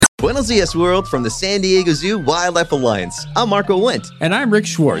Buenos dias, world, from the San Diego Zoo Wildlife Alliance. I'm Marco Wendt. And I'm Rick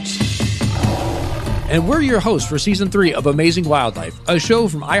Schwartz. And we're your hosts for Season 3 of Amazing Wildlife, a show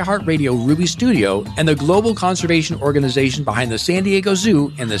from iHeartRadio Ruby Studio and the global conservation organization behind the San Diego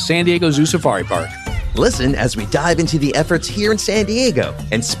Zoo and the San Diego Zoo Safari Park. Listen as we dive into the efforts here in San Diego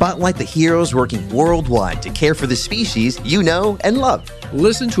and spotlight the heroes working worldwide to care for the species you know and love.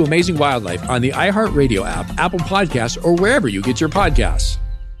 Listen to Amazing Wildlife on the iHeartRadio app, Apple Podcasts, or wherever you get your podcasts.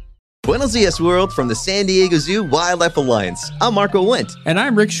 Buenos dias, world, from the San Diego Zoo Wildlife Alliance. I'm Marco Wendt. And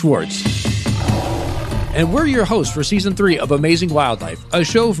I'm Rick Schwartz. And we're your hosts for Season 3 of Amazing Wildlife, a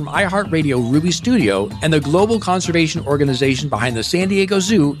show from iHeartRadio Ruby Studio and the global conservation organization behind the San Diego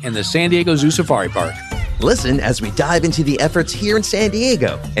Zoo and the San Diego Zoo Safari Park. Listen as we dive into the efforts here in San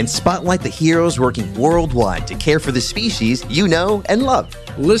Diego and spotlight the heroes working worldwide to care for the species you know and love.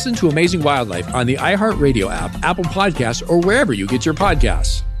 Listen to Amazing Wildlife on the iHeartRadio app, Apple Podcasts, or wherever you get your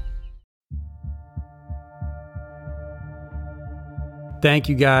podcasts. Thank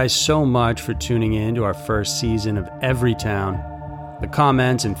you guys so much for tuning in to our first season of Everytown. The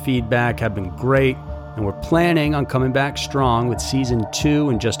comments and feedback have been great, and we're planning on coming back strong with Season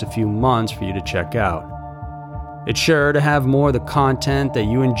 2 in just a few months for you to check out. It's sure to have more of the content that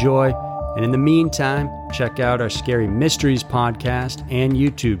you enjoy, and in the meantime, check out our Scary Mysteries podcast and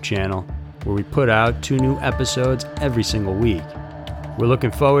YouTube channel, where we put out 2 new episodes every single week. We're looking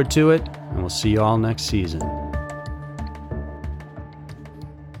forward to it, and we'll see you all next season.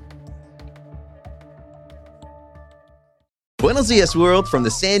 Buenos dias, world, from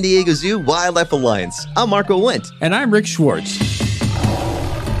the San Diego Zoo Wildlife Alliance. I'm Marco Wendt. And I'm Rick Schwartz.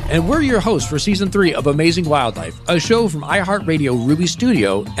 And we're your hosts for Season 3 of Amazing Wildlife, a show from iHeartRadio Ruby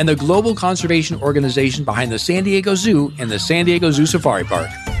Studio and the global conservation organization behind the San Diego Zoo and the San Diego Zoo Safari Park.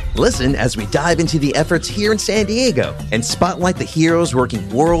 Listen as we dive into the efforts here in San Diego and spotlight the heroes working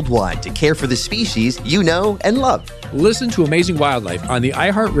worldwide to care for the species you know and love. Listen to Amazing Wildlife on the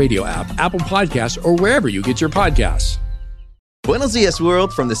iHeartRadio app, Apple Podcasts, or wherever you get your podcasts. Buenos dias,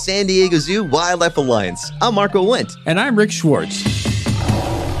 world, from the San Diego Zoo Wildlife Alliance. I'm Marco Wendt. And I'm Rick Schwartz.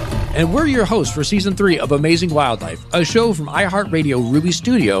 And we're your hosts for Season 3 of Amazing Wildlife, a show from iHeartRadio Ruby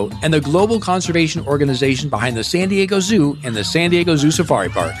Studio and the global conservation organization behind the San Diego Zoo and the San Diego Zoo Safari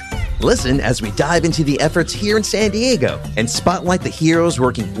Park. Listen as we dive into the efforts here in San Diego and spotlight the heroes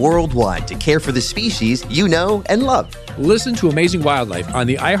working worldwide to care for the species you know and love. Listen to Amazing Wildlife on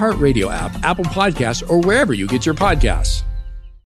the iHeartRadio app, Apple Podcasts, or wherever you get your podcasts.